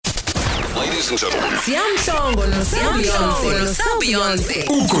Ladies and gentlemen, Siyamhlongo noSabiyonce.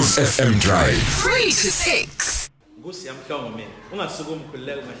 Ukhozi FM Drive 3 to 6. Ngusiyamhlongo mina. Ungasuka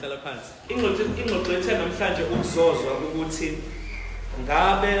umkhululeko ngahlala phansi. Ingxoxo ethe namhlanje ukuzozwa ukuthi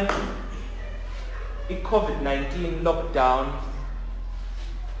ngabe i-COVID-19 lockdown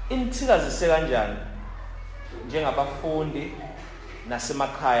inithikazise kanjani njengabafundi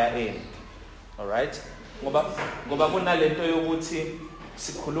nasemakhaya enu. Alright? Ngoba kunalento yokuthi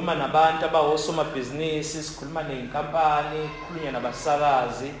sikhuluma nabantu abawosomabhizinisi, sikhuluma nenkampani, sikhuluma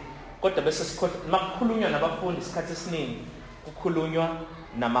nabasakazi, kodwa bese makukhulunywa nabafundi isikhathi esiningi kukhulunywa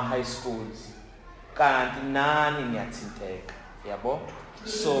nama high schools. Kanti nani niyathinteka, yabo?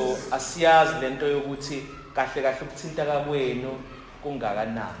 So asiyazi lento yokuthi kahle ukuthinta kwenu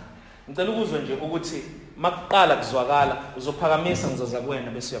kungakanani. Ngicela ukuzwe nje ukuthi makuqala kuzwakala uzophakamisa ngizoza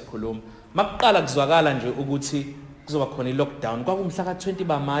kuwena bese uyakhuluma. Makuqala kuzwakala nje ukuthi kuzoba khona i-lockdown kwakumhla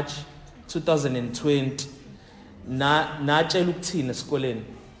ka-20 March 2020 natshela ukuthina esikoleni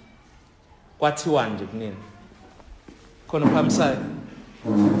kwathiwa nje kunini khona uphamisayo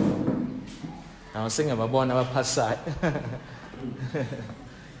nawo sengiyababona abaphasayo.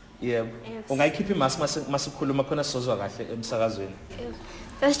 Yebo. Ungayikhipha imask masikhuluma khona sizozwa kahle emsakazweni.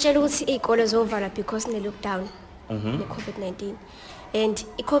 Basitshela ukuthi izikole zovala because ne-lockdown ne-COVID-19. And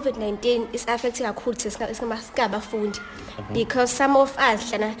i-COVID-19 is affecting kakhulu singabafundi because some of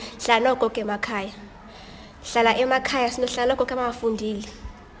us hlala nogogo emakhaya. Hlala emakhaya sinohlala nogogo abafundile.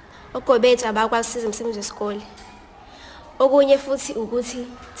 Ogogo bethu abakwazi ukusiza umsebenzi wesikole. Okunye futhi ukuthi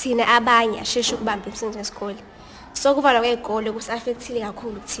thina abanye asheshe ukubamba umsebenzi wesikole. So kuvala kwezikole kusaffectile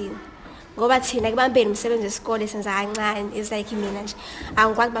kakhulu kuthina. Ngoba thina kubambeni umsebenzi wesikole senza kancane is like mina nje.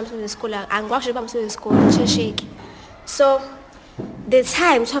 Angikwazi ukubamba umsebenzi wesikole, angikwazi ukubamba umsebenzi wesikole shesheki. So the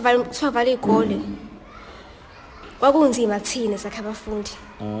time twavala igole kwakunzima kuthina sakhabafundi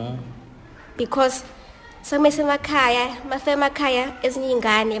because samese emakhaya emakhaya ezinye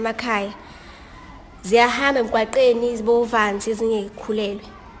ingane emakhaya ziyahamba emgwaqeni zibovanzi ezinye ikhulelwe.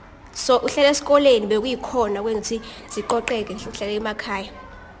 So uhlala esikoleni bekuyikhona kwenza ziqoqeke uhlala emakhaya.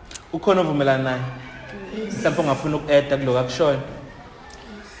 Ukhona uvumelana naye? Mhlawumbe ungafuna uku-add kulo kakushoyo.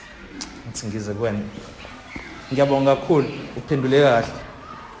 Ngithi ngize kuwena. Ngiyabonga kakhulu uphendule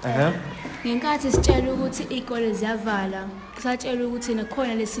kahle. Ngenkathi sitshela ukuthi izikole ziyavala, kusatshela ukuthi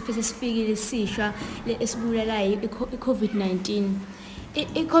nakhona lesifo sesifikile sisha esibulalayo i-COVID-19.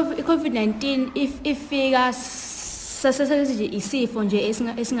 I-COVID-19 ifika sasesije isifo nje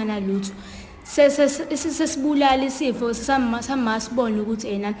esinganalutho. Sesibulala isifo samasibona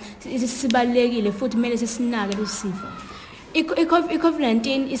ukuthi sibalekile futhi kumele sisinake lesifo.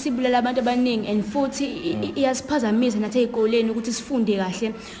 I-COVID-19 isibulala abantu abaningi and futhi iyasiphazamisa nathi ezikoleni ukuthi sifunde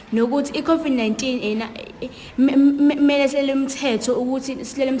kahle nokuthi i-COVID-19 mele selumthetho ukuthi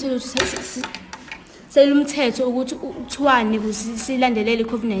selumthetho ukuthi uthwane kusilandelele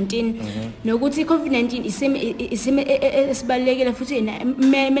i-COVID-19 nokuthi i-COVID-19 isime esibalekile futhi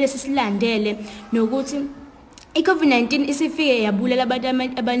mele sisilandele nokuthi i-COVID-19 isifike yabulala abantu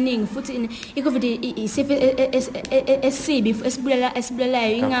abaningi futhi i-COVID isifo esibi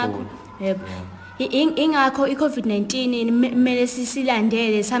esibulalayo ingakho i-COVID-19 mele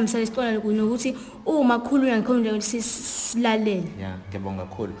sisilandele sihambisane isixola nokuthi uma kukhulunywa nge-COVID-19 sisilalele. Yeah, ngiyabonga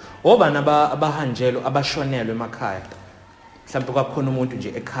kakhulu. Obani abahanjelwe abashonelwe emakhaya? Mhlawumbe kwakhona umuntu nje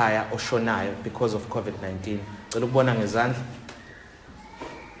ekhaya oshonayo because of COVID-19. Cela ukubona ngezandla.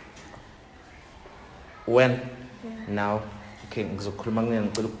 When? Now. Okay, ngizokhuluma ngene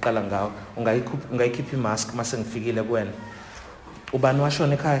ngicela ukuqala ngawo. Ungayikhipha imask mase ngifikile kuwena. Ubani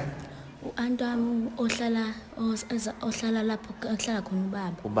washona ekhaya? Uantami ohlala lapho ohlala khona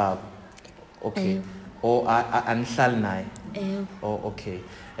ubaba. Ubaba. Okay. Anihlali naye. Oh, okay.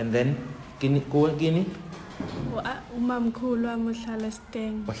 And then kini? Umamkhulu wami uhlala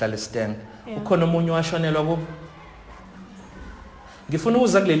eSteng. Uhlala eSteng. Ukhona umunye washonelwa kubo? Ngifuna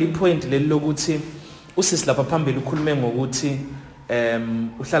ukuza kuleli point leli lokuthi usisi lapha phambili ukhulume ngokuthi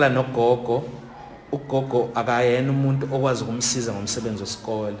uhlala nogogo. Ugogo akayena umuntu okwazi ukumsiza ngomsebenzi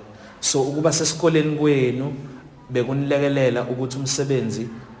wesikole. So ukuba sesikoleni kwenu bekunilekelela ukuthi umsebenzi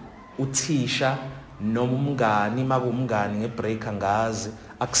uthisha noma umngani makumngani ngebreak angazi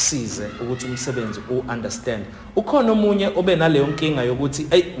akusize ukuthi umsebenzi u-understand. Ukhona omunye obe naleyo nkinga yokuthi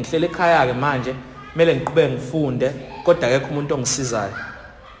ngihlele ekhaya ke manje kumele ngiqhubeke ngifunde kodwa akekho umuntu ongisizayo.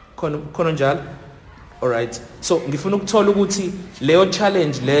 Khona njalo? Alright. So ngifuna ukuthola ukuthi leyo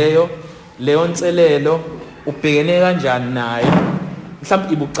challenge leyo nselelo ubhekene kanjani naye?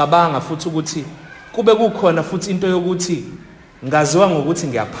 Mhlawumbe ibucabanga futhi ukuthi kube kukhona futhi into yokuthi ngaziwa ngokuthi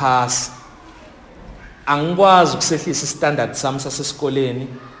ngiyaphasa. Angikwazi ukusehlisa istandard sami sasesikoleni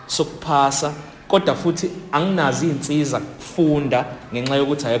sokuphasa kodwa futhi anginazi izinsiza kufunda ngenxa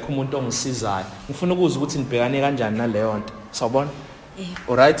yokuthi ayekho umuntu ongisizayo ngifuna ukuzwa ukuthi nibhekane kanjani naleyo nto sawubona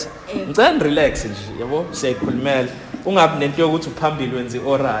alright ngicela relax nje yabo siyakhulumela ungabi nento yokuthi uphambili wenze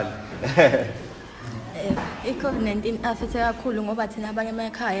oral i-COVID-19 afethe kakhulu ngoba thina abanye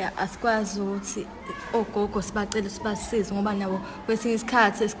emakhaya asikwazi ukuthi ogogo sibacela sibasize ngoba nabo kwesinye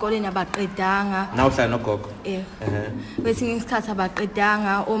isikhathi esikoleni abaqedanga na uhlala nogogo kwesinye isikhathi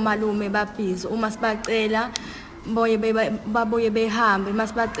abaqedanga omalume babhizi uma sibacela babuye behambe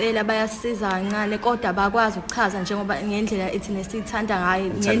masibacela bayasiza kancane kodwa bakwazi ukuchaza njengoba ngendlela ethina sithanda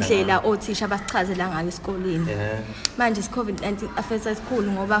ngayo ngendlela othisha basichazela ngayo esikoleni manje i-COVID-19 affects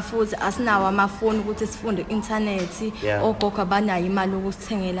isikhulu ngoba futhi asinawo amafoni ukuthi sifunde internet ogogo abanayo imali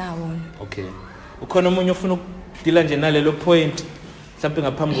yokusithengela wona okay ukhona umunye ofuna ukudila nje nalelo point mhlawumbe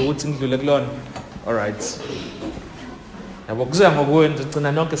ngaphambi kokuthi ngidlule kulona alright yabo kuzoya ngokwenza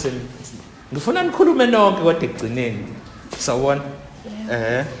ugcina nonke ngifuna nikhulume nonke kodwa ekugcineni sawubona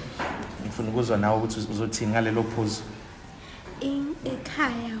ngifuna ukuzwa nawe ukuthi uzothini ngalelo phuzu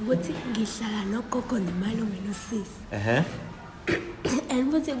ekhaya ukuthi ngihlala nogogo nomalume nosisi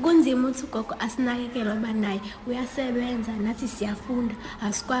and futhi kunzima ukuthi ugogo asinakekele ngoba naye uyasebenza nathi siyafunda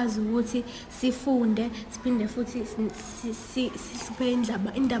asikwazi ukuthi sifunde siphinde futhi siphe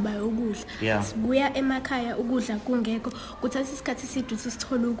indaba yokudla sibuya emakhaya ukudla kungekho kuthatha isikhathi eside ukuthi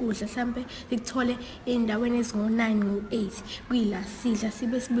sithole ukudla mhlambe sikuthole endaweni ezingo9 ngo8 kuyila sidla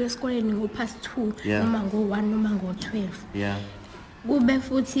sibe sibuya esikoleni ngo2 noma ngo1 noma ngo12 kube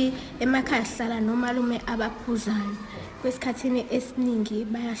futhi emakhaya sihlala nomalume abaphuzayo kwesikhathini esiningi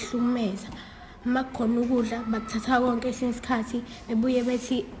bayahlumeza makukhona ukudla bakuthatha konke esinsikhathi bebuye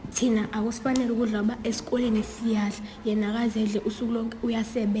bethi thina akusifanele ukudla ngoba esikoleni siyadla yena akazedle usuku lonke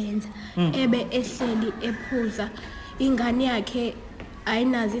uyasebenza ebe ehleli ephuza ingane yakhe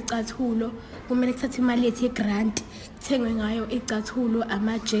ayinazi icathulo kumele kuthathe imali yethi grant kuthengwe ngayo icathulo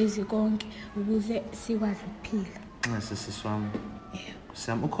amajezi konke ukuze sikwazi ukuphila ngasisiswami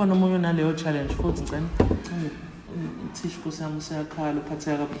Sam ukhona umunye naleyo challenge futhi ngicela uthisha kusami useyakhala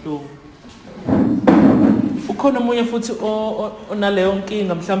uphatheka kabuhlungu ukhona umunye futhi onaleyo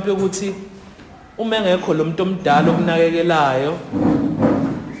nkinga mhlawumbe ukuthi uma engekho lo muntu omdala okunakekelayo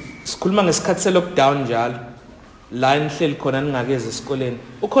sikhuluma ngesikhathi se-lockdown njalo la nihleli khona ningakeze esikoleni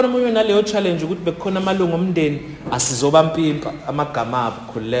ukhona umunye naleyo challenge ukuthi bekukhona amalungu omndeni asizoba mpimpa amagama abo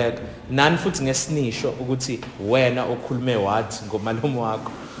khuleka nani futhi ngesinisho ukuthi wena okhulume wathi ngomalume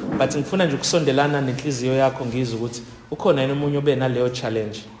wakho but ngifuna nje ukusondelana nenhliziyo yakho ngizwe ukuthi ukhona yena umunye obe naleyo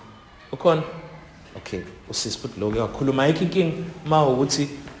challenge ukhona okay usisi futhi lokho yakhuluma ikinking ma ukuthi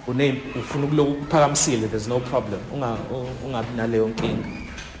ufuna ukuloku kuphakamisile there's no problem ungabi naleyo nkinga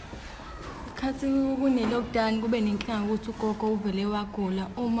khathi kune-lockdown kube nenkinga ukuthi ugogo uvele wagula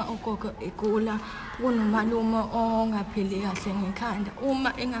uma ugogo egula kunomalume ongaphili kahle ngekhanda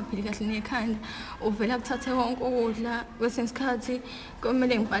uma engaphili kahle ngekhanda uvela kuthathe konke ukudla kwesinye isikhathi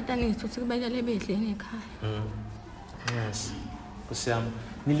kumele ngibhatanise ukuthi kubekele bedleni ekhaya yes kusiyami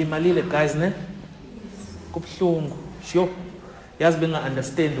nilimalile guys ne kubhlungu sho yazi benga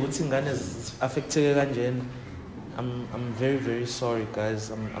understand ukuthi ingane affecteke kanjena I'm very very sorry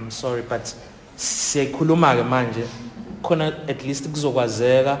guys I'm sorry but siyakhuluma ke manje khona at least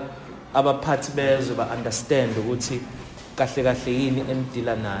kuzokwazeka abaphathi bezwe ba understand ukuthi kahle kahle yini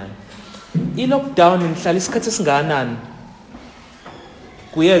endila nayo i-lockdown nihlala isikhathi esingakanani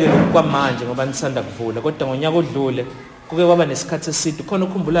kuyeke kwamanje ngoba nisanda kuvula kodwa ngonyaka odlule kuke kwaba nesikhathi eside khona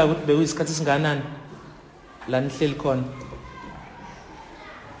ukhumbulayo ukuthi bekuyisikhathi esingakanani la nihleli khona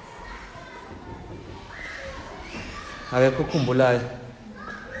akekho ukhumbulayo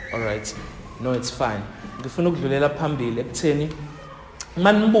alright no it's fine ngifuna ukudlulela phambili ekutheni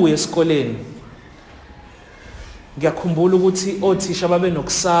uma nibuye esikoleni ngiyakhumbula ukuthi othisha babe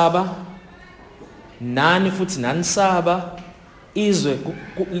nokusaba nani futhi nanisaba izwe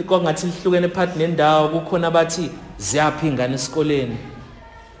kwangathi lihlukene phakathi nendawo kukhona abathi ziyaphi ingane esikoleni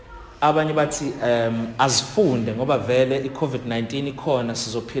abanye bathi azifunde ngoba vele i-COVID-19 ikhona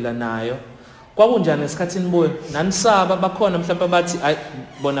sizophila nayo kwakunjani esikhathini buye nanisaba bakhona mhlawumbe bathi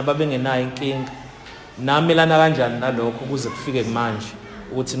bona babengenayo inkinga namelana kanjani nalokho ukuze kufike manje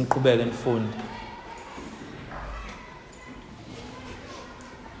ukuthi niqhubeke nifunde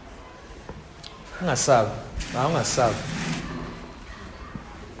ungasabi ungasabi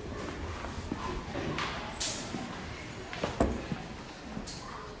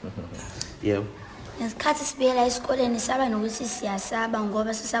yebo ngesikhathi sibuyela esikoleni saba nokuthi siyasaba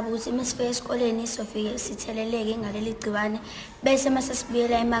ngoba sisaba ukuthi mesifike esikoleni sofike sitheleleke ngaleli gciwane bese mase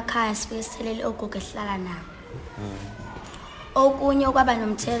sibuyela emakhaya sifike sithelele ogogo ehlala nabo okunye kwaba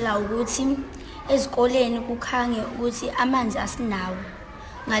nomthelela ukuthi ezikoleni kukhange ukuthi amanzi asinawo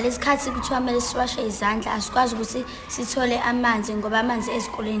ngalesikhathi kuthiwa kumele siwashe izandla asikwazi ukuthi sithole amanzi ngoba amanzi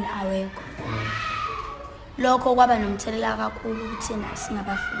ezikoleni awekho lokho kwaba nomthelela kakhulu kuthina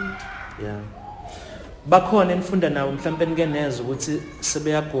singabafundi yeah bakhona enifunda nawo mhlawumbe nike neza ukuthi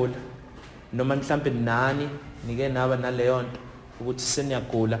sebeyagula noma mhlawumbe nani nike naba naleyo nto ukuthi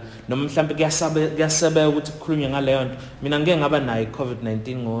seniyagula noma mhlawumbe kuyasebeka ukuthi kukhulunywe ngaleyo nto mina ngeke ngaba nayo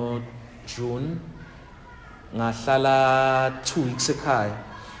i-COVID-19 ngo June ngahlala 2 weeks ekhaya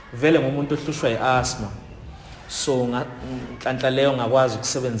vele ngomuntu ohlushwa yi-asthma so nganhlanhla leyo ngakwazi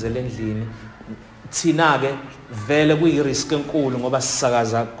ukusebenzela endlini thina ke vele kuyi-risk enkulu ngoba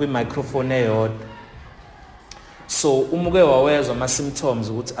sisakaza kwi-microphone eyodwa so umuke wawezwa ama symptoms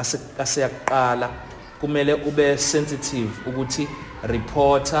ukuthi aseyaqala kumele ube sensitive ukuthi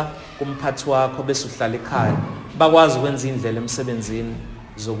reporter kumphathi wakho bese uhlala ekhaya bakwazi ukwenza indlela emsebenzini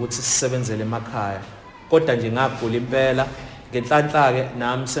zokuthi sisebenzele emakhaya kodwa nje ngagula impela ngenhlanhla ke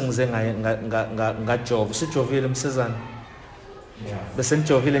nami sengize ngajova sijovile umsezana bese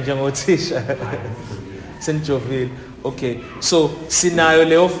ngijovile njengothisha senijovile okay so sinayo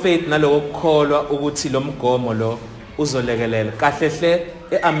leyo faith naloko kukholwa ukuthi lo mgomo lo uzolekelela kahle hle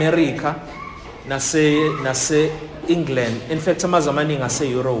eAmerica nase England in fact amazwe amaningi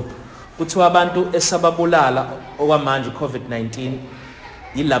ase Europe kuthiwa abantu esababulala okwamanje COVID-19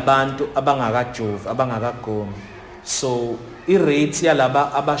 yilabantu abangakajovi abangakagomi so irate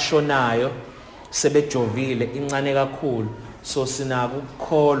yalaba abashonayo sebejovile incane kakhulu so sinako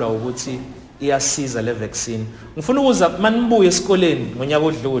ukukholwa ukuthi iyasiza le vaccine ngifuna ukuza manibuye esikoleni ngonyaka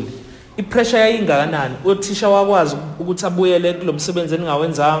odlule ipressure yayingakanani uthisha wakwazi ukuthi abuyele kulomsebenzi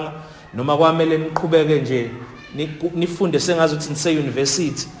eningawenzanga noma kwamele niqhubeke nje nifunde sengazi ukuthi nise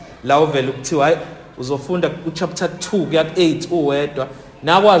university la uvela ukuthiwa hayi uzofunda ku chapter 2 kuya 8 uwedwa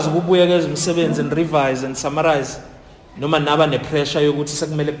nakwazi ukubuyekeza umsebenzi and revise and summarize noma naba nepressure yokuthi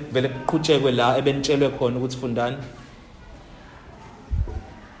sekumele vele kuqhutshekwe la ebenitshelwe khona ukuthi fundani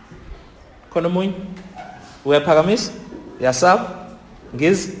khona umunye uyaphakamisa yasaba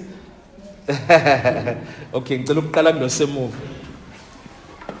ngizi okay ngicela ukuqala kulosemuva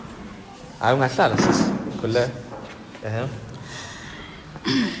hayi ungahlala sisi khule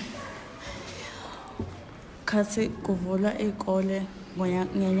khathi kuvula izikole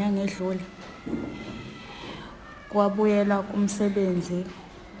ngenyanga edlule kwabuyela kumsebenzi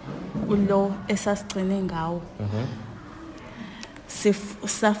kulo esasigcine ngawo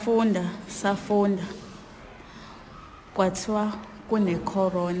safunda kwathiwa kune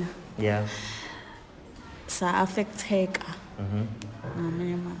corona yeah sa affecteka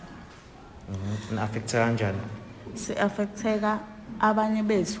ngamanye na affecta kanjani si affecteka abanye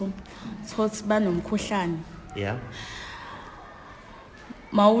bethu thothi banomkhuhlane yeah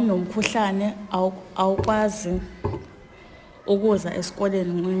mawunomkhuhlane awukwazi ukuza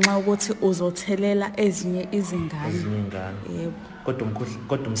esikoleni ngenxa ukuthi uzothelela ezinye izingane yebo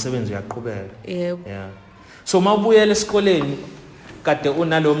kodwa umsebenzi uyaqhubeka yebo yeah so mawubuyela esikoleni kade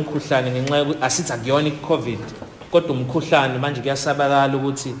unalo mkhuhlane ngenxa yokuthi asithi akuyona iCovid kodwa umkhuhlane manje kuyasabakala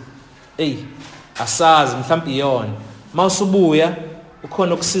ukuthi asazi mhlawumbe iyona mawusubuya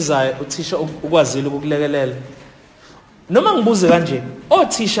ukhona ukusizayo uthisha ukwazile ukukulekelela noma ngibuze kanje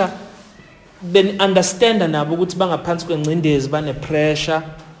othisha ben understand nabo ukuthi bangaphansi kwencindezi bane pressure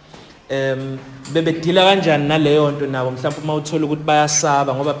bebedila kanjani naleyo nto nabo mhlawumbe uma uthola ukuthi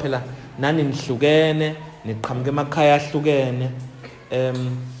bayasaba ngoba phela nani nihlukene niqhamuke emakhaya ahlukene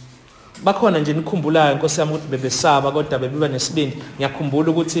bakhona nje nikhumbulayo inkosi yami ukuthi bebesaba kodwa bebiba nesibindi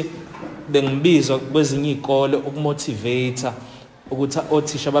ngiyakhumbula ukuthi bengibizwa kwezinye izikole ukumotivate ukuthi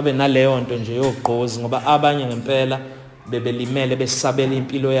othisha babe naleyo nto nje yogqozi ngoba abanye ngempela bebelimele besabela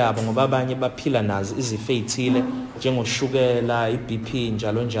impilo yabo ngoba abanye baphila nazo izifo ezithile njengoshukela iBP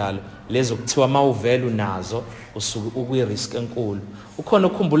njalo njalo lezo kuthiwa mawuvela unazo usuke ukwi-risk enkulu ukhona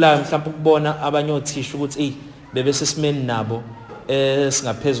ukukhumbulayo mhlawumbe ukubona abanye othisha ukuthi bebe sesimeni nabo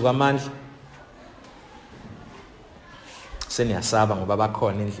singaphezulu kwamandla seniyasaba ngoba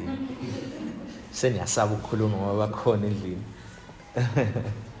bakhona endlini seniyasaba ukukhuluma ngoba bakhona endlini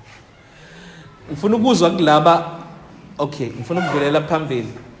ngifuna ukuzwa kulaba okay ngifuna ukudlulela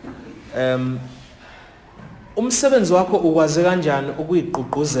phambili umsebenzi wakho ukwaze kanjani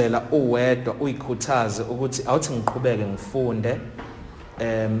ukuyigqugquzela uwedwa uyikhuthaze ukuthi awuthi ngiqhubeke ngifunde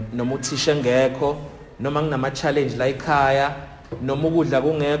noma uthisha ngekho noma nginama challenge la ekhaya noma ukudla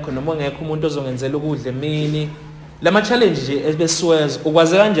kungekho noma ngekho umuntu ozongenzela ukudla emini lama challenge nje ebesiweza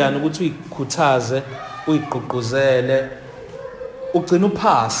ukwaze kanjani ukuthi uyikhuthaze uyigqugquzele ugcina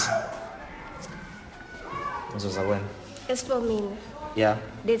uphasa ngizoza kwena As for me, Yeah.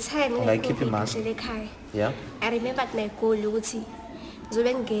 the time Ungaykhiphi imask. ekhaya. Yeah. I remember my goal ukuthi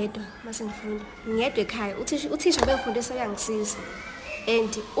ngizobe ngedwa mase ngifunda. Ngedwa ekhaya. Uthisha bengifundisa uyangisiza.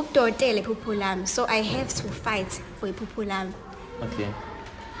 And ubudokotela iphupho lami. So I have to fight for iphupho lami. Okay.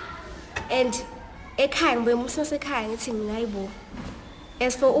 And ekhaya ngibe umuntu wasekhaya ngithi mina hayibo.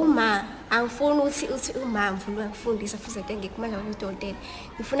 As for uma angifuni uthi uma ngifuna ukufundisa futhi ngikumanza udokotela.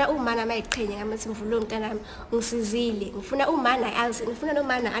 Ngifuna uma nama iqhenye ngami ukuthi ngivule umntana wami ngisizile. Ngifuna uma na azi, ngifuna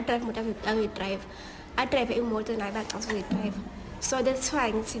noma na adrive imoto drive. Adrive imoto naye baxasa drive. So that's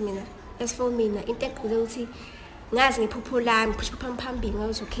why ngithi mina as for mina into eqhubeka ukuthi ngazi ngiphupho lami kusho phambili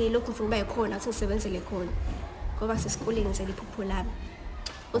ngathi okay lokho ngifuna ukuba ikhona ukuthi ngisebenzele khona. Ngoba sesikoleni ngizela iphupho lami.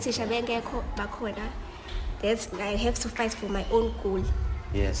 Uthisha bengekho bakhona. That's I have to fight for my own goal.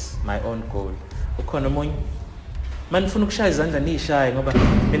 Yes, my own goal. Ukhona omunye manje ufuna ukushaya izandla nishaye ngoba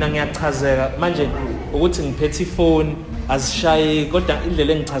mina ngiyachazeka manje ukuthi ngiphethe ifoni azishaye kodwa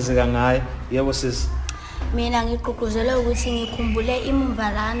indlela engichazeka ngayo yebo sis. Mina ngigqugquzela ukuthi ngikhumbule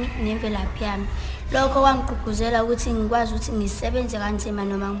imumva lami nemvelaphi yami. Lokho kwangigqugquzela ukuthi ngikwazi ukuthi ngisebenze kanzima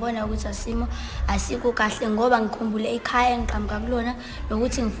noma ngibona ukuthi asiko kahle ngoba ngikhumbule ikhaya engiqhamuka kulona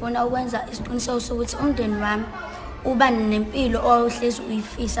nokuthi ngifuna ukwenza isiqiniseko sokuthi umndeni wami uba nempilo ohlezi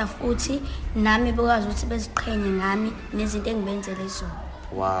uyifisa futhi nami bekwazi ukuthi beziqhenye ngami nezinto engibenzele zona.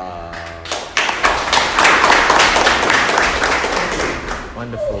 Wow.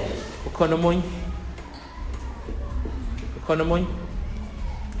 Wonderful. Ukhona omunye?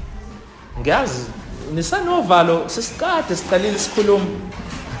 Ngiyazi nisanovalo sesikade siqalile isikhuluma.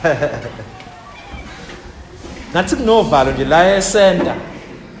 Nathi kunovalo nje la eCenter.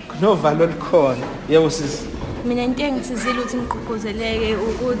 Kunovalo likhona. Yebo sis. Mina into engisizile ukuthi ngigqugquzeleke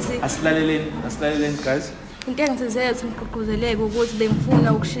ukuthi Asilaleleni guys. into engisizile ukuthi ngigqugquzeleke ukuthi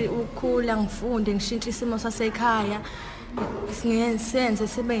bengifuna ukukhula ngifunde ngishintshe isimo sasekhaya. Singenze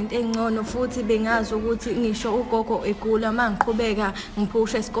sibe into engcono futhi bengazi ukuthi ngisho ugogo egula mangiqhubeka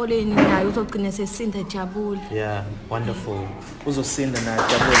ngiphusha esikoleni naye uzogcina sesinda ejabule. Yeah, wonderful. Uzosinda naye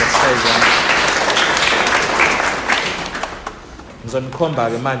ejabule size. Ngizonikhomba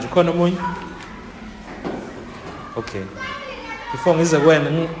ke manje khona omunye? Okay. Before ngize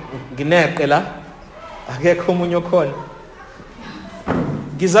kwena ngineqe la akekho omunye okhona.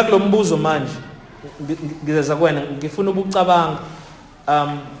 Ngiza kulombuzo manje. Ngizeza kwena ngifuna ukucabanga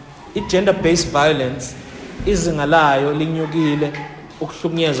i-gender based violence izinga layo linyukile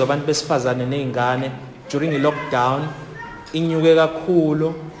ukuhlukunyezwa abantu besifazane nezingane during i-lockdown inyuke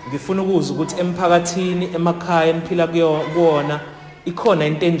kakhulu. Ngifuna ukuzwa ukuthi emphakathini emakhaya eniphila kuwona ikhona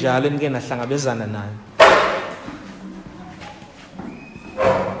into enjalo enike nahlangabezana nayo.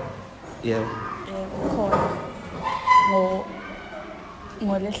 Yeah. Khona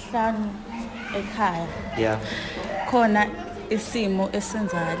ngolesihlanu ekhaya. Yeah. Khona isimo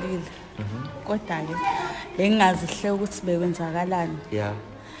esenzakalile. Kodwa ke bengingazihle ukuthi bekwenzakalani. Yeah.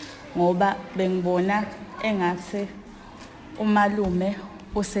 Ngoba bengibona engathi umalume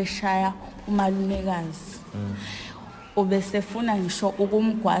useshaya umalumekazi. Ubesefuna ngisho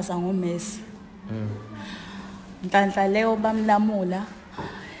ukumgwaza ngomesi. Nhlanhla leyo bamlamula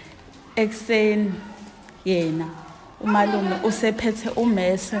ekseni yena umalume usephethe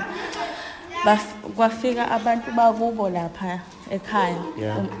umese kwafika abantu bakubo lapha ekhaya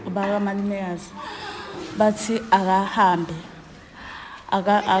bakamalumekazi bathi akahambe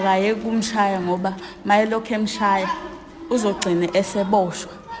akaye kumshaya ngoba mayelokho emshaya uzogcina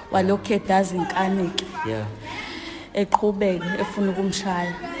eseboshwa walokho edazi inkanike. Yeah. Eqhubeke efuna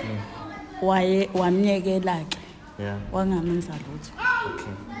ukumshaya wamnyekela ke. Yeah. Wangamenza lutho.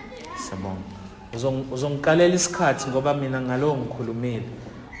 Okay. Sabonga. Uzongikalela isikhathi ngoba mina ngalo ngikhulumile.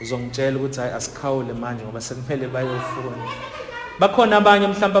 Uzongitshela ukuthi hayi asikhawule manje ngoba sekumele bayofuna. Bakhona abanye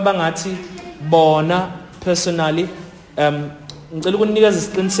mhlawumbe abangathi bona personally ngicela ukunikeza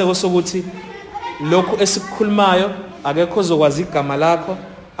isiqiniseko sokuthi lokho esikukhulumayo akekho ozokwazi igama lakho,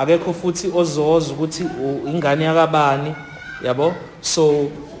 akekho futhi ozozwa ukuthi ingane yakabani, yabo? So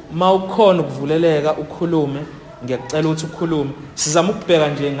mawukhona ukuvuleleka ukhulume, ngiyacela ukuthi ukhulume. Sizama ukubheka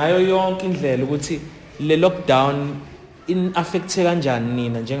nje ngayo yonke indlela ukuthi le lockdown in-affecte kanjani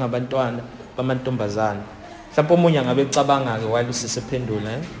nina njengabantwana bamantombazane. Mhlawumbe omunye ngabe ecabanga ke while usisephendula,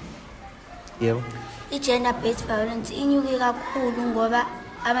 Yebo. I-gender based violence inyuke kakhulu ngoba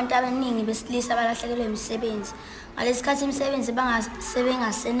abantu abaningi besilisa balahlekelwe imisebenzi. Ngalesikhathi imisebenzi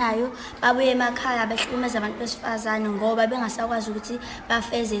bengasenayo babuye emakhaya behlukumeza abantu besifazane ngoba bengasakwazi ukuthi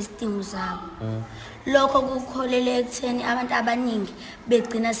bafeze izidingo zabo. Lokho kukholele ekutheni abantu abaningi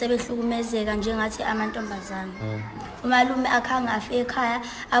begcina sebehlukumezeka njengathi amantombazane. Umalume akhange afike ekhaya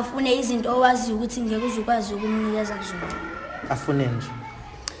afune izinto owazi ukuthi ngeke uzukwazi ukumnikeza zona. Afune nje.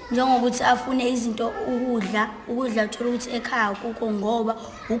 Njengokuthi afune izinto ukudla uthola ukuthi ekhaya kuko ngoba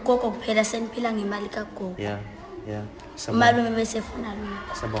ugogo kuphela seniphila ngemali kagogo. Yeah. Umalume bese efuna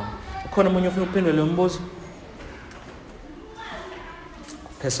lokho. Sabona. Ukhona umunye ufuna ukuphendula lo mbuzo?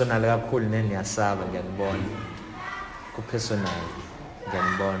 Personal kakhulu niyasaba ngiyanibona. Ku personal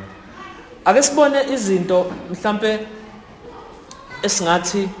ngiyanibona. Ake sibone izinto mhlambe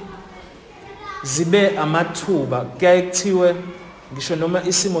esingathi zibe amathuba kuyaye kuthiwe ngisho noma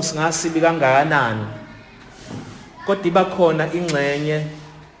isimo singasibi kangakanani kodwa iba khona ingxenye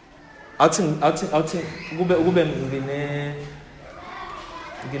awuthi kube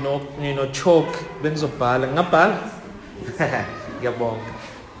ngino choke bengizobhala ngabhala ngiyabonga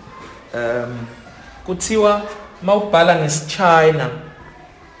kuthiwa mawubhala ngesiChina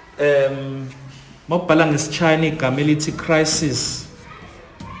mawubhala ngesiChina igama elithi crisis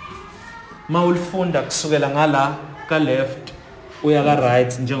mawulifunda kusukela ngala ka left uya ka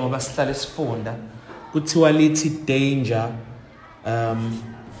right njengoba sihlale sifunda kuthiwa lithi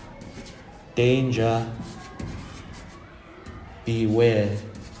danger beware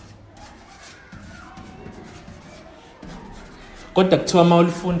kodwa kuthiwa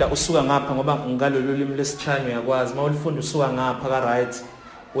mawulifunda usuka ngapha ngoba ngalolu limi lesiChina uyakwazi mawulifunda usuka ngapha ka right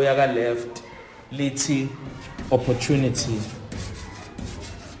uya ka left lithi opportunity.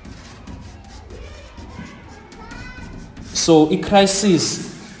 So i-crisis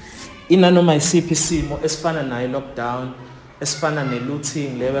inanoma isiphi isimo esifana nayo lockdown esifana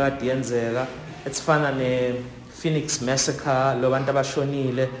ne-looting leyo kade yenzeka esifana ne-Phoenix massacre lo bantu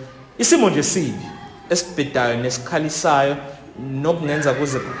abashonile isimo nje sibi esibhedayo nesikhalisayo nokungenza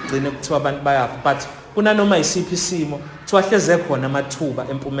kuze kugcine kuthiwa abantu bayafa but kunanoma isiphi isimo kuthiwa hleze khona amathuba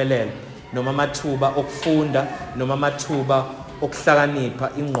empumelelo noma amathuba okufunda noma amathuba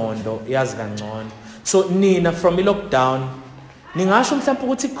okuhlakanipha ingqondo yazi kangcono. So nina from i-lockdown ningasho mhlawumbe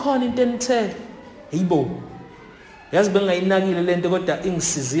ukuthi khona into enithe hayibo yazi bengayinakile lento kodwa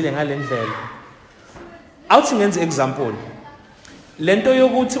ingisizile ngalendlela. Awuthi ngenze example lento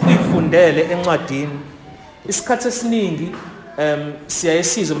yokuthi uyifundele encwadini isikhathi esiningi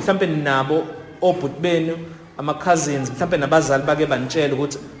siyayesizwe mhlawumbe nabo obhuti benu ama cousins mhlawumbe nabazali bake banitshela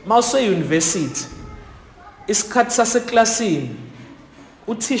ukuthi mawuse university isikhathi saseklasini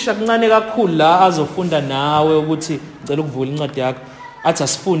uthisha kuncane kakhulu la azofunda nawe ukuthi ngicela ukuvula incwadi yakho athi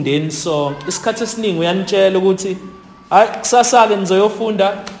asifundeni sonke isikhathi esiningi uyanitshela ukuthi hayi kusasa ke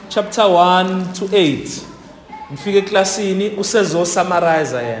nizoyofunda chapter 1 to 8 nifike eklasini usezo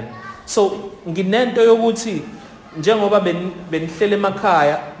summarize yena. So nginento yokuthi njengoba benihlele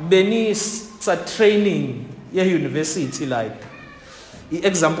emakhaya benisa training ye university like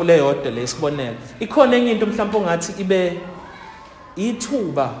i-example eyodwa lesibonela ikhona enye into mhlawumbe ongathi ibe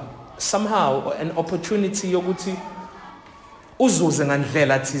ithuba somehow an opportunity yokuthi uzuze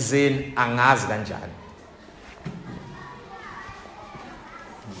ngandlela thizeni angazi kanjani.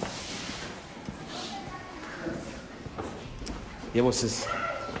 Yebo sisi.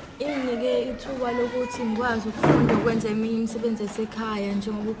 Inginike ithuba lokuthi ngikwazi ukufunda ukwenza eminye imisebenzi esekhaya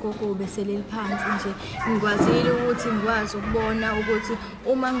njengoba ugogo beseleli phansi nje ngikwazile ukuthi ngikwazi ukubona ukuthi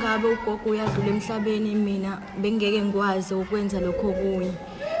uma ngabe ugogo uyadlula emhlabeni mina bengeke ngikwazi ukwenza lokho kuye.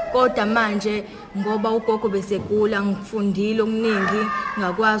 Kodwa manje ngoba ugogo besegula ngifundile okuningi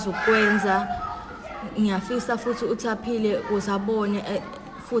ngakwazi ukwenza ngiyafisa futhi uthaphile uzabone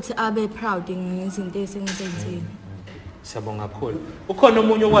futhi abe proud ngezinto esengizenzile. Siyabonga kakhulu. Ukhona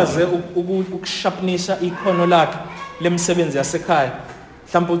umunye okwaze ukusharpenisha ikhono lakhe lemsebenzi yasekhaya.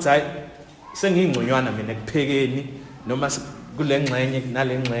 Mhlawumbe uthi hayi sengingconywana mina ekuphekeni noma kule ngxenye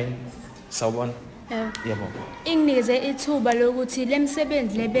nale ngxenye. Sawubona? Yebo. Inginikeze ithuba lokuthi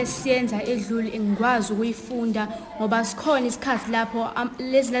lemsebenzi lebesiyenza edlule ngikwazi ukuyifunda ngoba sikhona isikhathi lapho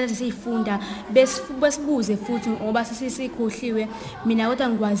lezi lezi siyifunda besibuze futhi ngoba sisikhohliwe mina kodwa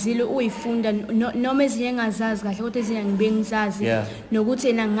ngikwazile uyifunda noma ezinye engazazi kahle kodwa ezinye ngibe ngizazi nokuthi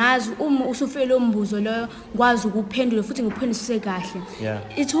yena ngazi uma usufike lo mbuzo lo ngikwazi ukuphendula futhi ngiphendulise kahle.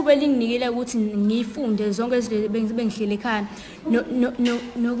 Ithuba linginikile ukuthi ngifunde zonke izinto bengihlele ekhaya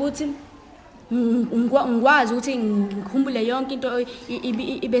nokuthi ngikwazi ukuthi ngikhumbule yonke into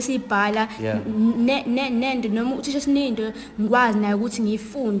ibesibhala nende noma uthisha sinindo ngikwazi nayo ukuthi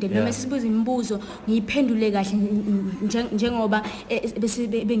ngifunde noma sisibuza imibuzo ngiyiphendule kahle njengoba bese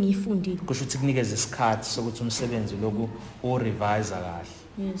bengiyifundile. Kusho ukuthi kunikeze isikhathi sokuthi umsebenzi lokhu urevise kahle.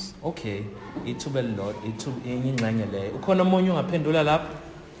 Yes. Okay, ithuba elilodwa, ingxenye leyo. Ukhona umunye ungaphendula lapha?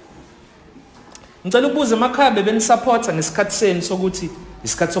 Ngicela ukubuza emakhaya bebenisupporta ngesikhathi seni sokuthi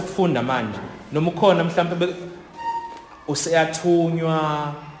isikhathi sokufunda manje. Noma ukhona mhlambe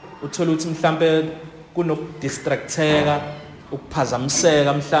useyathunywa uthola ukuthi mhlambe kunokudistracteka,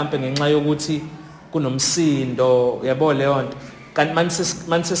 ukuphazamiseka mhlambe ngenxa yokuthi kunomsindo, yabo leyo nto. Kanti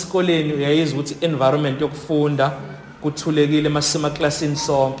manje esikoleni uyayizwa ukuthi environment yokufunda kuthulekile masema classini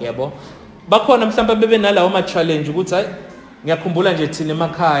sonke, yabo. Bakhona mhlambe bebe nalawo ma challenge ukuthi hayi ngiyakhumbula nje thina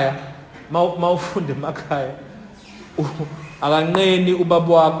emakhaya mawufunda emakhaya akanqeni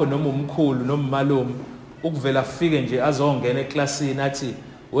ubaba wakho noma umkhulu noma umalume ukuvela afike nje azongena eclassini athi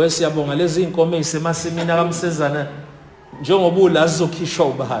wesiyabonga lezi inkomo ezisemasimini akamsezana njengoba ula sizokhishwa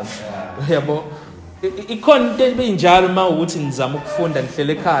ubani, yabo. Ikhona into ebinjalo mawukuthi nizama ukufunda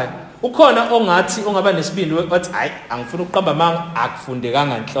ngihlele ekhaya. Ukhona ongathi ongaba nesibindi wathi hayi angifuna ukuqamba manga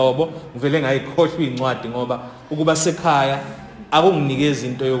akufundekanga inhlobo ngivele ngayikhohlwa incwadi ngoba ukuba sekhaya akunginikeza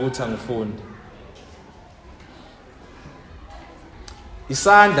into yokuthi angifunde.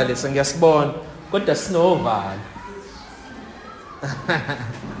 Isandla lesa ngiyasibona kodwa sinovalo.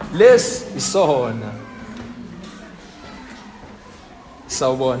 Les isona.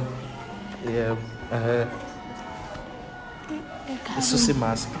 Sawubona. Yebo. Isusi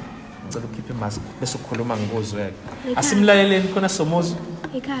mask. Ngicela ukhiphe imask bese ukhuluma ngikuzwe. Asimlayeleni khona Somozo.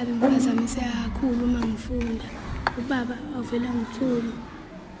 Ekhaya bengiphazamiseka kakhulu uma ngifunda. Ubaba avela ngithuma.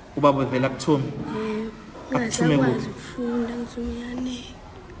 Ubaba uvela kuthuma? Ngingakwazi ukufunda ngizumyane.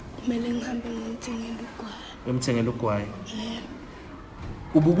 Kumele ngihambe ngimthengele ugwayi. Ngimthengele ugwayi.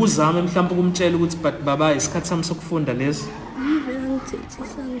 Ubukuzama mhlawumbe ukumtshela ukuthi baba isikhathi sami sokufunda lesi. Ngivela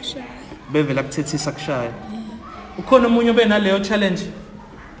ngithethisa ngishaya. Bevela kuthethisa kushaya. Ukhona umunye obenaleyo challenge?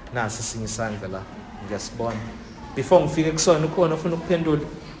 Nasi sinye isandla la. Ngiyasibona. Before ngifike kusona ukhona ofuna ukuphendula?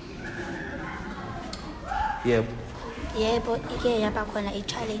 Yebo. Yebo, ike yaba khona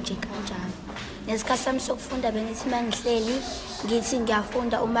i-challenge kanjalo. Nesikhathi sami sokufunda bengithi mangihleli ngithi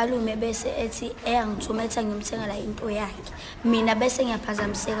ngiyafunda umalume bese ethi eyangithuma ethi ngimthengela into yakhe. Mina bese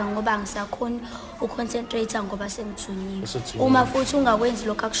ngiyaphazamiseka ngoba ngisakhona uconcentrate ngoba sengithunyiwe. Uma futhi ungakwenzi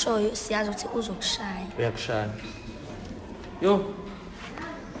lokho akushoyo siyazi ukuthi uzokushaya. Uyakushaya. Yo.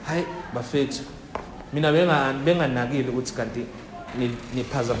 Hayi bafethu. Mina benganakile ukuthi kanti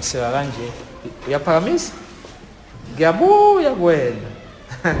niphazamiseka kanje. Uyaphakamisa? Ngiyabuya kuwena.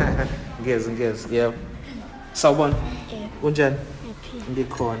 Ngeze. Yebo. Sawubona. Unjani?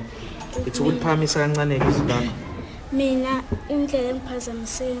 Ngikhona. Ithi ukuphakamisa kancane izwi lakho. Mina indlela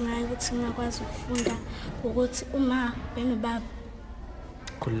engiphazamiseke ngayo ukuthi ngakwazi ukufunda ukuthi uma benobaba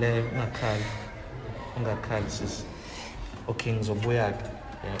khuleka ungakhali sisi. Okay ngizobuya ke.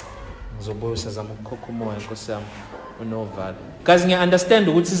 Ngizobuya sizama ukukhokha umoya Nkosi yami unovalo. Guys ngiya understand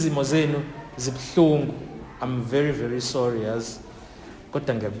ukuthi izimo zenu zibhlungu. I'm very very sorry as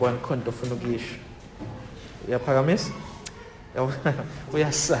kodwa ngiyakubona khona into ofuna ukuyisho. Uyaphakamisa?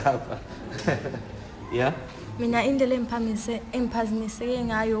 Uyasaba. Yeah. Mina indlela engiphazimiseke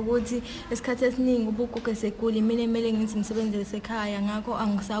ngayo ukuthi esikhathi esiningi ubugugu seguli mina emele ngithi ngisebenzele esekhaya ngakho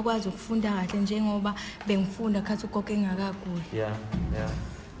angisakwazi ukufunda kahle njengoba bengifunda khathi ugogo engakaguli. Yeah.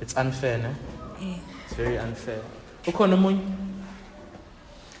 It's unfair, ne? It's very unfair. Ukhona umunye?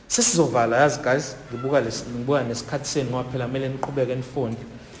 Sesizovala yazi guys, ngibuka nesikhathi seni ngoba phela kumele niqhubeke nifunde.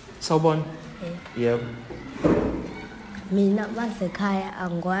 Sawubona? Yebo. Mina basekhaya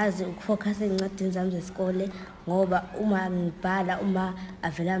angikwazi ukufocus ezincwadini zami zesikole ngoba uma ngibhala uma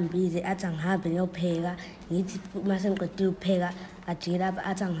avela mbize athi angihambe ngiyopheka ngithi uma sengiqedile ukupheka ajike lapha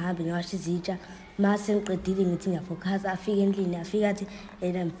athi angihambe ngiyawasha izitsha mase ngiqedile ngithi ngiyafocus afike endlini afika athi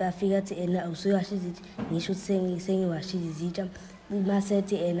afika athi usuyasha izitsha ngisho ukuthi sengiwashile izitsha mase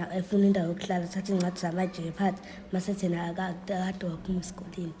ethi efuna indawo yokuhlala thatha incwadi zamaje phansi mase thina akade waphuma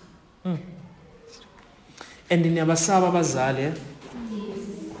esikoleni. And niyabasaba abazali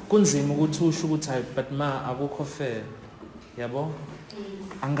kunzima ukuthi usho ukuthi hayi but ma akukho fair, yabo.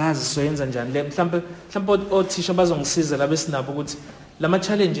 Angazi soyenza njani le mhlawumbe othisha bazongisiza la besinabo ukuthi lama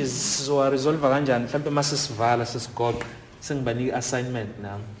challenges sizowa resolve kanjani mhlawumbe mase sivala sesigoqa sengibanike assignment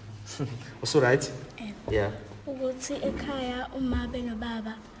nami. Uso right? Yeah. Ukuthi ekhaya uma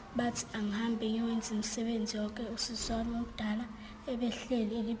benobaba bathi angihambe ngiyowenza imisebenzi yonke usisi wami omdala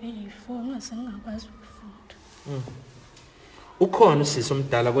ebehleli elibele ifoni ngase ngingakwazi ukufunda. ukhona usisi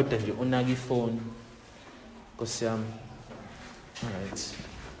omdala kodwa nje unaka ifoni Nkosi yami. Alright.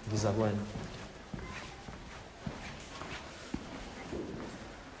 Ngiza kuwena.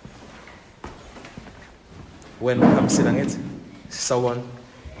 Wena ukhamisela ngithi sisawona.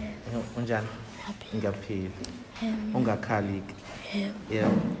 Unjani? Ngiyaphila. Ungakhali ke.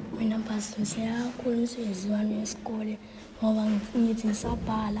 Yeah. Mina mphathise kakhulu umsebenzi wami wesikole ngoba ngithi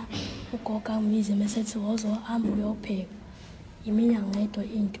ngisabhala ugogo angibize mesethi wozohamba uyopheka. Yimina ngedwa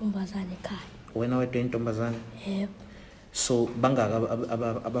intombazane ekhaya. Wena wedwa intombazane? Yebo. So bangaka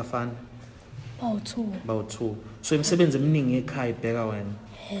abafana? Bawu2. So imisebenzi eminingi ekhaya ibheka wena.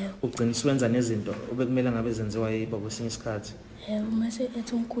 Yebo. Ugcina usebenza nezinto obekumele ngabe zenziwa yibo kwesinye isikhathi. Yebo, mase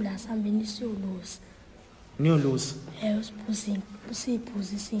ethi umkhulu asihambeni siyolusa. Niyolusa? Yebo,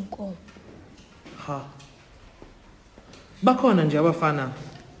 siphuza inkomo. Ha. Bakhona nje abafana?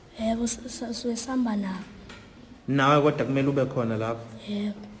 Yebo, sihamba nabo. Nawe kodwa kumele ube khona lapho.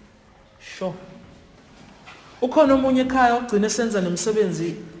 Yebo. Sure. Ukhona omunye ekhaya ogcina esenza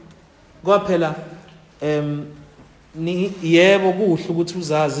nemisebenzi kwaphela ni yebo kuhle ukuthi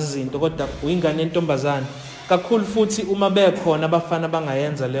uzazi izinto kodwa uyingane entombazane kakhulu futhi uma bekhona abafana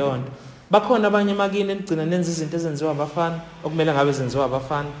bangayenza leyo nto. Bakhona abanye makini enigcina nenza izinto ezenziwa abafana okumele ngabe zenziwa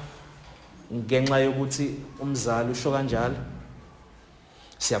abafana ngenxa yokuthi umzali usho kanjalo.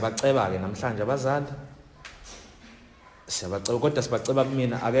 Siyabaceba ke namhlanje abazali. Siyabaceba kodwa sibaceba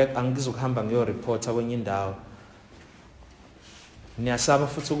kumina angizokuhamba ngiyo reporter kwenye indawo. Niyasaba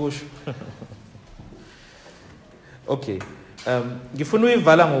futhi ukusho. Okay. Ngifuna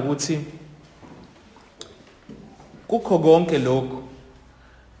uyivala ngokuthi kukho konke lokho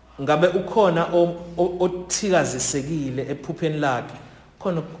ngabe ukhona othikazisekile ephupheni lakhe.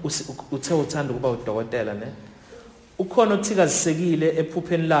 Khona uthe uthanda ukuba udokotela ne? Ukhona othikazisekile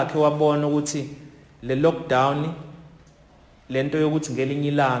ephupheni lakhe wabona ukuthi le lockdown lento yokuthi ngelinye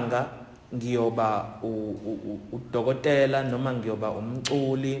ilanga ngiyoba udokotela noma ngiyoba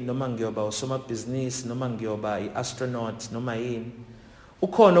umculi noma ngiyoba usomabhizinisi noma ngiyoba iastronaut noma yini.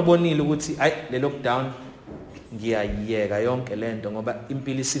 Ukhona obonile ukuthi ay le lockdown ngiyayiyeka yonke lento ngoba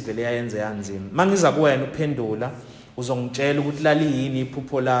impilo isivele yayenze yanzima. Mangiza kuwena uphendula uzongitshela ukuthi lali yini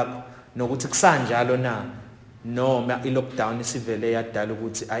iphupho lakho nokuthi kusanjalo na noma ilockdown isivele yadala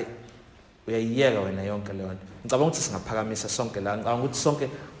ukuthi ay uyayiyeka wena yonke leyo nto. Ngicabanga ukuthi singaphakamisa sonke la. Ngicabanga ukuthi sonke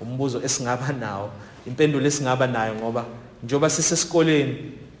umbuzo esingaba nawo impendulo esingaba nayo ngoba njoba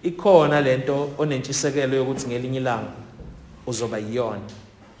sisesikoleni ikhona lento onentshisekelo yokuthi ngelinye ilanga uzoba yiyona.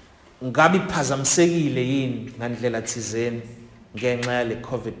 Ngabe iphazamisekile yini ngandlela thizeni ngenxa yale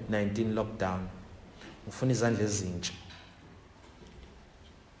COVID-19 lockdown? Ufuna izandla ezintsha.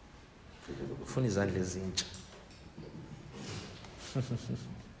 Ufuna izandla ezintsha.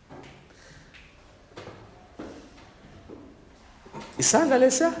 Isandla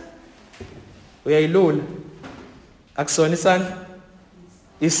lesa uyayilula akusona isandla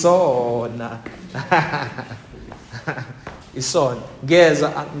isona isona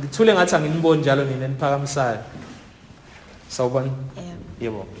ngeza ngithule ngathi anginiboni njalo nina eniphakamisayo sawubona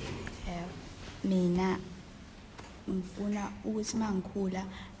yebo mina ngifuna ukuthi mangikhula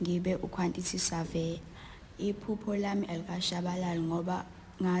ngibe uquantity survey. Iphupho lami alikashabalali ngoba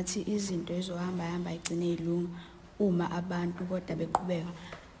ngathi izinto ezohamba igcine ilunga uma abantu kodwa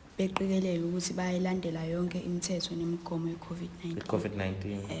beqikelela ukuthi bayalandela yonke imithetho nemigomo ye-COVID-19.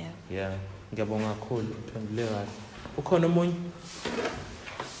 Yeah. Ngiyabonga kakhulu uphendule kahle. Ukhona omunye?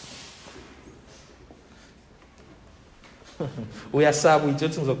 Uyasaba uyithi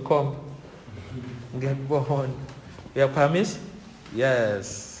ngizokukhomba. Ngiyakubona. Uyaphamisa?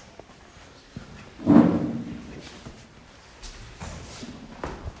 Yes.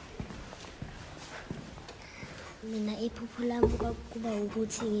 Mina iphupho lami kuba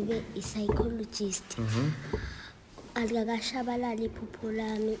ukuthi ngibe i-psychologist. Alikakashabalali iphupho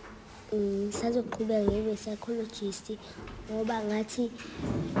lami. Ngisazoqhubeka ngibe i-psychologist ngoba ngathi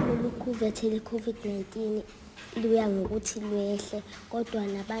lolu COVID-19 luya ngokuthi lwehle kodwa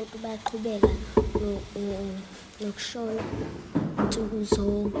nabantu bayaqhubeka nokushona insuku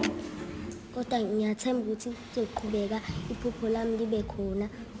zonke. Kodwa ngiyathemba ukuthi kuzoqhubeka iphupho lami libe khona.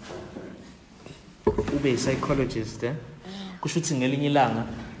 Ube psychologist kusho ukuthi ngelinye ilanga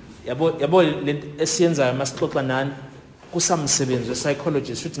yabo lento esiyenzayo masixoxa nani kusamsebenzi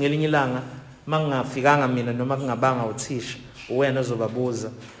we-psychologist futhi ngelinye ilanga mangingafikanga mina noma kungabanga uthisha uwena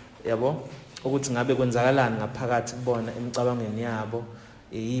ozobabuza yabo ukuthi ngabe kwenzakalani ngaphakathi kubona emicabangweni yabo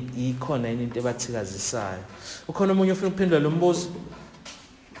ikhona yini into ebathikazisayo. Ukhona omunye ufuna ukuphendula lo mbuzo?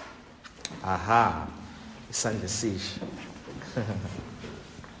 Aha, isandla sisha.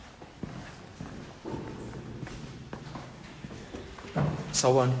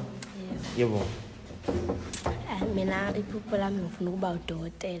 Sawona. Yebo. Mina iphupho lami ngifuna ukuba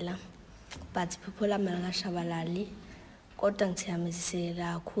udokotela. But iphupho lami alikashabalali. Kodwa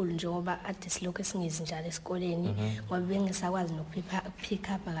ngithiyamezisela kakhulu njengoba ade silokho singezi njalo esikoleni ngoba bengisakwazi nokupick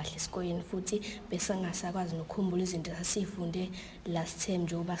up kahle esikoleni futhi bese ngasakwazi nokukhumbula izinto sasifunde last term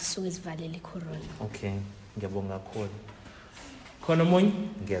njengoba sisuke sivalele icorona. Okay, ngiyabonga kakhulu. Khona omunye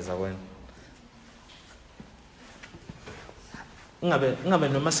ngiyeza wena. Ngabe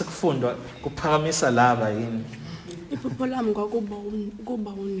noma sekufundwa kuphakamisa laba yini? Iphupho lami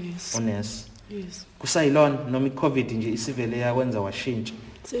kwakuba unesi. Unesi. Yes. Kusayilona noma iCovid nje isivele yakwenza washintsha.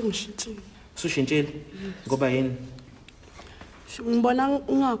 Sengishintshile. Usushintshile? Ngoba yini? Ngibona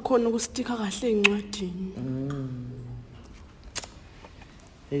ungakhona ukustika kahle encwadini.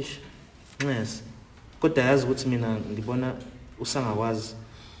 Eish. Yes. Kodwa yazi ukuthi mina ngibona usangakwazi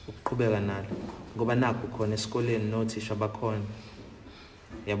ukuqhubeka nalo ngoba nakho khona esikoleni nothisha bakhona.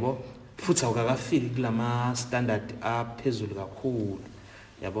 Yabo? Futhi awukakafiki kulama standard aphezulu kakhulu.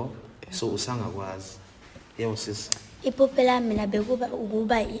 Yabo? So usangakwazi. Yebo sis. Iphupho lami mina bekuba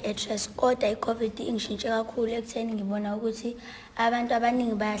ukuba i-actress kodwa i-COVID ingishintshe kakhulu ekutheni ngibona ukuthi abantu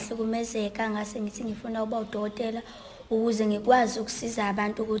abaningi bayahlukumezeka ngase ngithi ngifuna ukuba udokotela ukuze ngikwazi ukusiza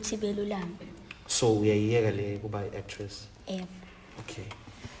abantu ukuthi belulame. So uyayiyeka le kuba i-actress? Yebo. Okay.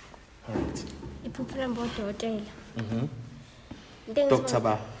 Alright. Iphupho lami udokotela. Dr.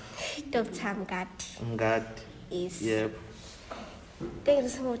 Ba. Dr. Mgadi. Mgadi. Yes. Yep.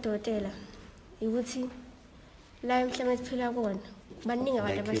 Ngizisho udokotela ukuthi la emhlabeni siphila kuona baningi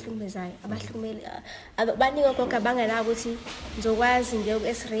abantu abahlukumezayo baningi ogogo abangena ukuthi ngizokwazi nje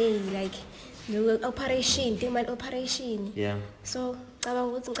uku-X-ray like operation imali operation. Yeah. So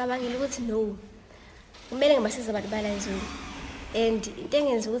ngicabangile ukuthi no kumele ngibasize abantu bala izweni and into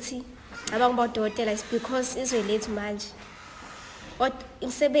engenza ukuthi abangiba udokotela is because izwe lethu manje kodwa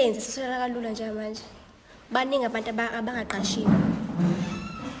imisebenzi siswela kalula nje manje baningi abantu abangaqashiwe.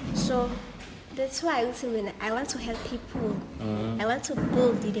 So that's why I want to help people. I want to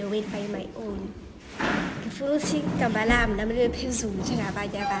build the way by my own. Ngifuna ukuthi igama lami nami libe phezulu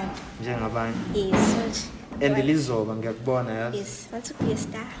njengabanye abantu. Njengabanye? Yes. And lizoba ngiyakubona yazi. Yes, I want to be a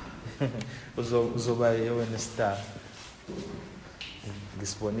star. Uzoba yewena star.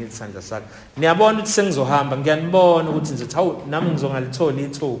 Ngisibonile isandla sakho. Niyabona ukuthi sengizohamba ngiyanibona ukuthi ngizothi hawu nami ngizongalithola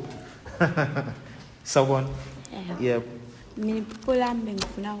ithuba. Sawubona? Yebo. Mina iphupho lami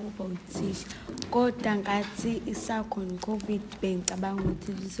bengifuna ukuba uthisha kodwa ngathi isakhona iCovid bengicabanga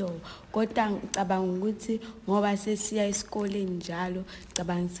ukuthi lizoba kodwa ngicabanga ukuthi ngoba sesiya esikoleni njalo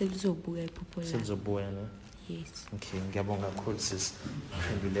ngicabanga selizobuya iphupho lami. Selizobuya ne? Yes. Okay, ngiyabonga kakhulu sis.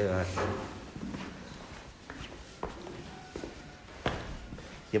 Ngiphendule kahle.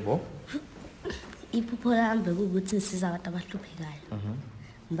 Yebo. Iphupho lami bekuwukuthi ngisiza abantu abahluphekayo.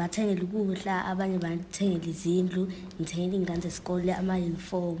 Ngibathengele ukudla abanye bathengele izindlu ngithengele ingane zesikole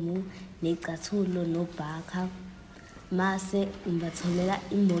ama-uniform necathulo nobhakha mase ngibathengela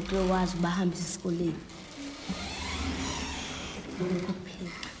imoto yokwazi bahambisa esikoleni.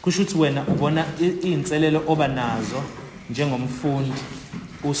 Kusho ukuthi wena ubona izinselelo oba nazo njengomfundi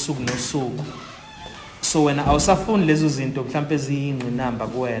usuku nosuku. So wena awusafuni lezo zinto mhlawumbe eziyingqinamba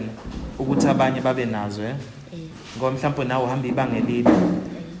kuwena ukuthi abanye babe nazo ngoba mhlawumbe nawe uhamba ibanga elide.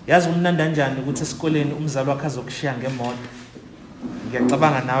 Yazi umnanda kanjani ukuthi esikoleni umzali wakhe azokushiya ngemoto.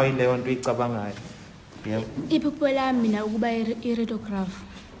 Ngiyacabanga nawe ileyo nto uyicabangayo. Yebo. Iphupho lami mina ukuba i-radiograph.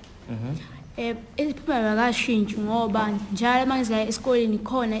 Iphupho akashintshi ngoba njalo mangizaya esikoleni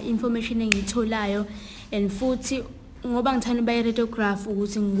khona information engiyitholayo and futhi ngoba ngithanda ukuba i-radiograph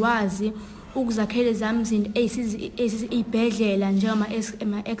ukuthi ngikwazi ukuzakhela zami izinto ezibhedlela njengama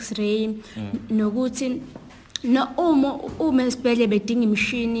X-ray nokuthi no uma esibhedlela bedinga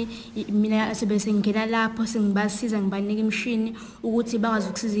imishini mina sebese ngena lapho sengibasiza ngibanika imishini ukuthi bakwazi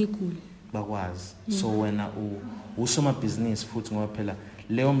ukusiza iguli bakwazi. So wena usoma business futhi ngoba phela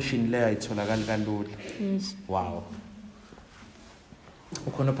leyo mshini leyo ayitholakala kalula. Yes. Wow.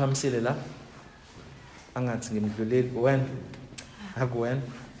 Ukhona phamisile la? Angathi ngimdluleli wena. Akuwena.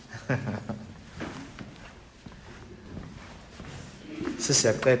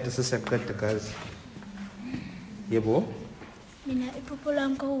 Sesiyaqeda guys. Yebo. Mina iphupho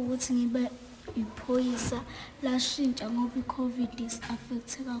lami ukuthi ngibe iphoyisa lashintsha ngoba iCovid is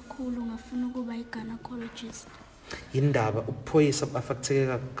affected kakhulu ngafuna ukuba i-gynecologist. Indaba ukuphoyisa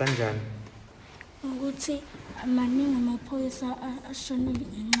affecteka kanjani? Ukuthi amaningi amaphoyisa ashonile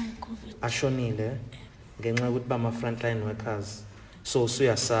ngenxa ye-Covid. Ashonile ngenxa ukuthi bama frontline workers. So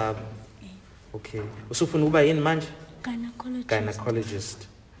usuyasaba. Okay. Usufuna ukuba yini manje? Gynecologist. Gynecologist.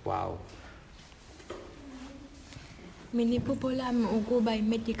 Wow. Mina iphupho lami ukuba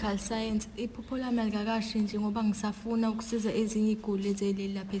i-medical science. Iphupho lami alikakashintshi ngoba ngisafuna ukusiza ezinye iguli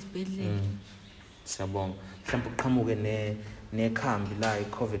ezeleli lapha esibhedlela. Siyabonga. Mhlawumbe uqhamuke nekhambi la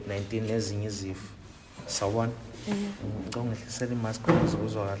i-COVID-19 nezinye izifo. Sawubona? Ngicela ngihlisele imask ukuze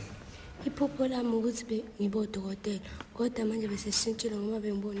uzwe kahle. Iphupho lami ukuthi ngibodokotela kodwa manje bese sishintshile ngoba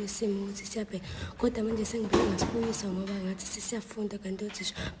bengibona isimo ukuthi siyabheka kodwa manje sengibheka ngasibuyisa ngoba ngathi sisiyafunda kanti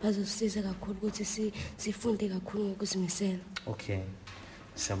othisha bazosisiza kakhulu ukuthi sifunde kakhulu ngokuzimisela. Okay.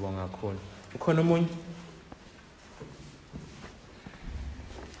 Siyabonga kakhulu. Ukhona umunye?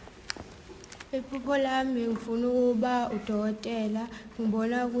 Iphupho lami ngifuna ukuba udokotela.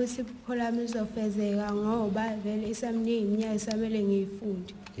 Ngibona ukuthi iphupho lami lizofezeka ngoba vele isamningi iminyaka isamele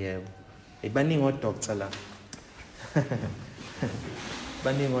ngiyifunde. Yebo. Baningi odoctor la.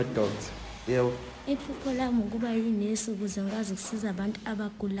 Baningi odoctor. Yebo. Iphupho lami ukuba yinesi ukuze ngazi ukusiza abantu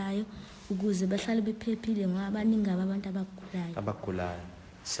abagulayo ukuze bahlale bephephile ngoba abaningi abantu abagulayo. Abagulayo.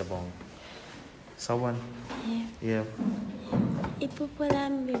 Siyabonga. Sawubona? Yebo. Iphupho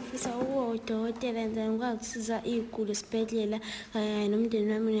lami befisa ukuba udokotela nje ngikwazi ukusiza iziguli esibhedlela kanye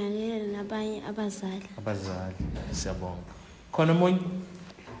nomndeni wami ngiyakela nabanye abazali. Abazali. Siyabonga. Khona umunye?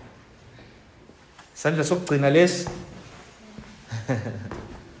 Sandla sokugcina lesi.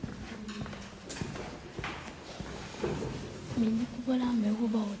 Mina iphupho lami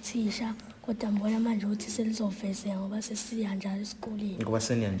ukuba uthisha kodwa ngibona manje ukuthi selizofezeka ngoba sesiya njalo esikoleni. Ngoba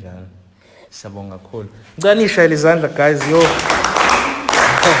seniya njalo. Siyabonga kakhulu. Ngicela nishayele izandla guys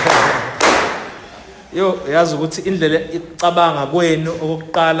yo yazi ukuthi indlela icabanga kwenu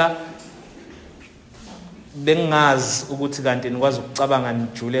okuqala bengazi ukuthi kanti nikwazi ukucabanga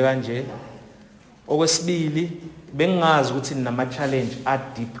nijule kanje. Okwesibili bengazi ukuthi ninama challenge a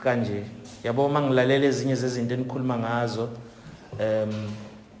deep kanje. Yabo mangilalela ezinye zezinto enikhuluma ngazo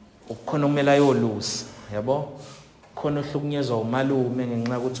ukukhona kumele ayolusa yabo khona ohlukunyezwa umalume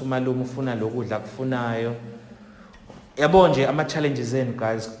ngenxa ukuthi umalume ufuna lokudla kufunayo yabo nje ama challenges eni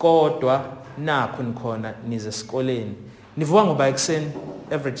guys kodwa nakho nikhona nize esikoleni nivuka ngoba ekseni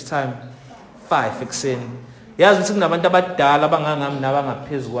average time 5 ekseni yazi ukuthi kunabantu abadala abangangami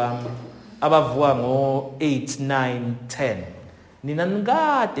nabangaphezulu kwami abavuka ngo 8 9 10 nina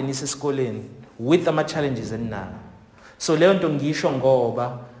nikade nisesikoleni with ama challenges eninayo so leyo nto ngisho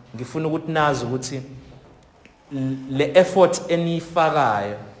ngoba ngifuna ukuthi nazi ukuthi le effort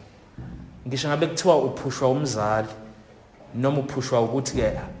enifakayo ngisho ngabe kuthiwa uphushwa umzali noma uphushwa ukuthi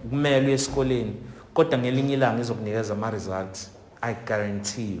ke kumele uye esikoleni kodwa ngelinye ilanga izokunikeza ama results I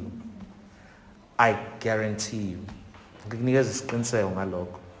guarantee you ngikunikeza isiqiniseko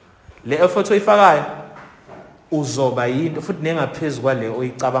ngalokho le effort oyifakayo uzoba yinto futhi nengaphezulu kwale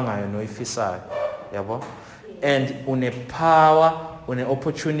oyicabangayo noyifisayo yabo and une power une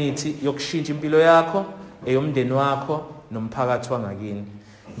opportunity yokushintsha impilo yakho eyomndeni wakho nomphakathi wangakini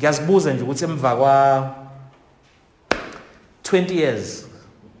ngiyazibuza nje ukuthi emva kwa 20 years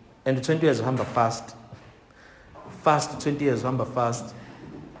and 20 years uhamba fast 20 years uhamba fast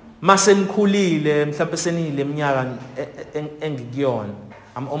mase nikhulile mhlawumbe senile eminyaka engikuyona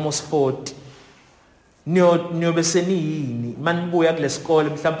I'm almost 40 niyobe seniyini manibuya kule sikole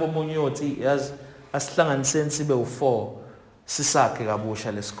mhlawumbe omunye uyothi yazi asihlanganiseni sibe u4 sisakhe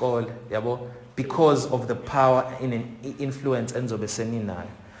kabusha lesikole yabo because of the power in influence enzobe seninayo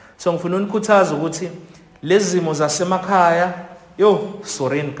so ngifuna unikhuthaza ukuthi lezi zimo zasemakhaya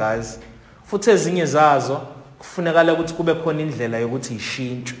sorry guys futhi ezinye zazo kufunekala ukuthi kube khona indlela yokuthi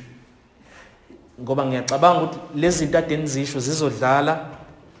ishintshwe ngoba ngiyacabanga ukuthi lezi zinto ade nizisho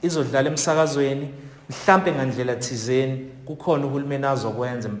izodlala emsakazweni mhlambe ngandlela thizeni kukhona uhulumeni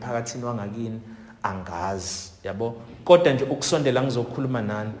azokwenza emphakathini wangakini angazi yabo kodwa nje ukusondela ngizokhuluma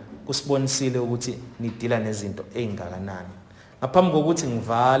nani kusibonisile ukuthi nidila nezinto ezingakanani ngaphambi kokuthi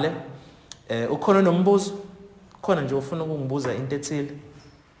ngivale ukhona nombuzo khona nje ufuna ukungibuza into ethile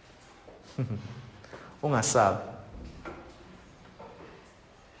ungasabi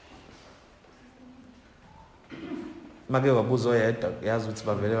make wabuza oyedwa yazi ukuthi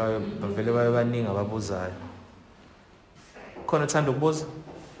bavele baningi ababuzayo khona uthanda ukubuza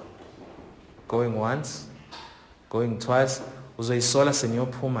going once going twice uzoyisola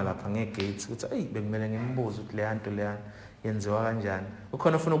seniyophuma lapha ngegate ukuthi hey bekumele ngimbuze ukuthi le nto le yenziwa kanjani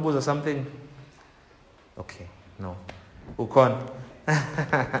ukhona ufuna ukubuza something okay no ukhona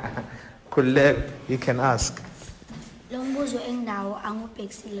khuleka you can ask lo mbuzo enginawo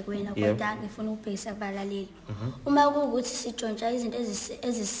angubhekisile kuwena kodwa ngifuna ukubhekisa kubalaleli uma kuwukuthi sitshontsha izinto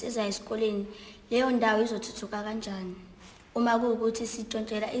ezisiza esikoleni leyo ndawo izothuthuka kanjani uma kuwukuthi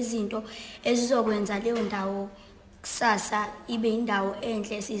sitshontshela izinto ezizokwenza leyo ndawo kusasa ibe indawo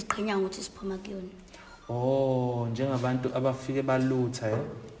enhle esiziqhenya ukuthi siphuma kuyona Oh, njengabantu abafike balutha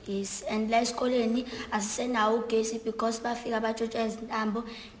Yes, and la esikoleni asisenawo ugesi because bafika batshontsha izintambo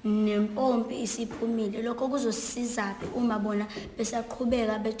nempompi isiphumile. Lokho kuzosisiza uma bona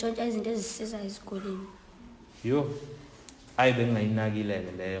besaqhubeka betshontsha izinto ezisiza esikoleni. Yo. Ayi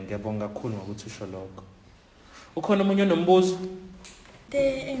bengayinakilele leyo. Ngiyabonga kakhulu ngokuthi usho lokho. Ukhona umunye onombuzo?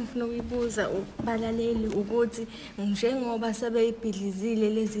 Engifuna ukuyibuza ubalaleli ukuthi njengoba sebeyibhidlizile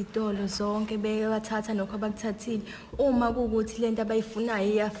lezi tolo zonke bebathatha nokho abakuthathile uma kuukuthi lento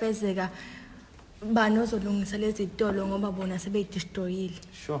abayifunayo iyafezeka banozolungisa lezi tolo ngoba bona sebeyidestroyile.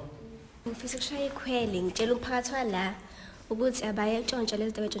 Sure. Ngifisa ukushaya ikhwele ngitshela umphakathi wala ukuthi abayetshontsha lezi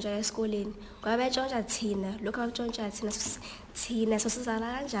zinto betshontsha esikoleni ngoba betshontsha thina lokho akutshontsha thina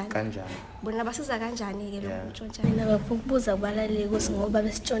sosizala kanjani bona basiza kanjani ke lokho kutshontsha. Mina ngifuna ukubuza kubalaleli ukuthi ngoba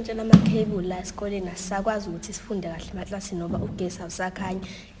besitshontshela ama-cable la esikoleni asisakwazi ukuthi sifunde kahle emaklasini noba ugesi awusakhanya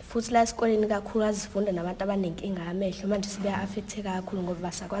futhi la esikoleni kakhulu azifunda nabantu abanenkinga yamehlo manje sibeya-affecteka kakhulu ngoba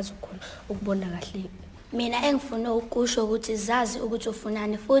basakwazi ukubona kahle. Mina engifuna ukusho ukuthi zazi ukuthi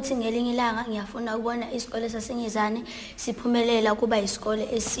ufunani futhi ngelinye ilanga ngiyafuna ukubona isikole saseNyazane siphumelela kuba isikole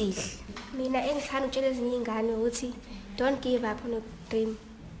esihle. Mina engithanda ukutshela ezinye izingane ukuthi don't give up on your dream.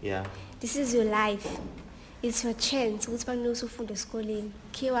 Yeah. This is your life. It's your chance ukuthi bakunikuse ufunde esikoleni.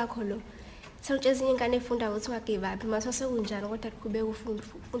 Khe wakho lo. Sawutshela ezinye izingane efunda ukuthi ungagive up mase sekunjani kodwa qhubeka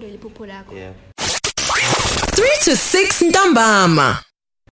ufunde iphupho lakho. Yeah. 3 to 6 ntambama.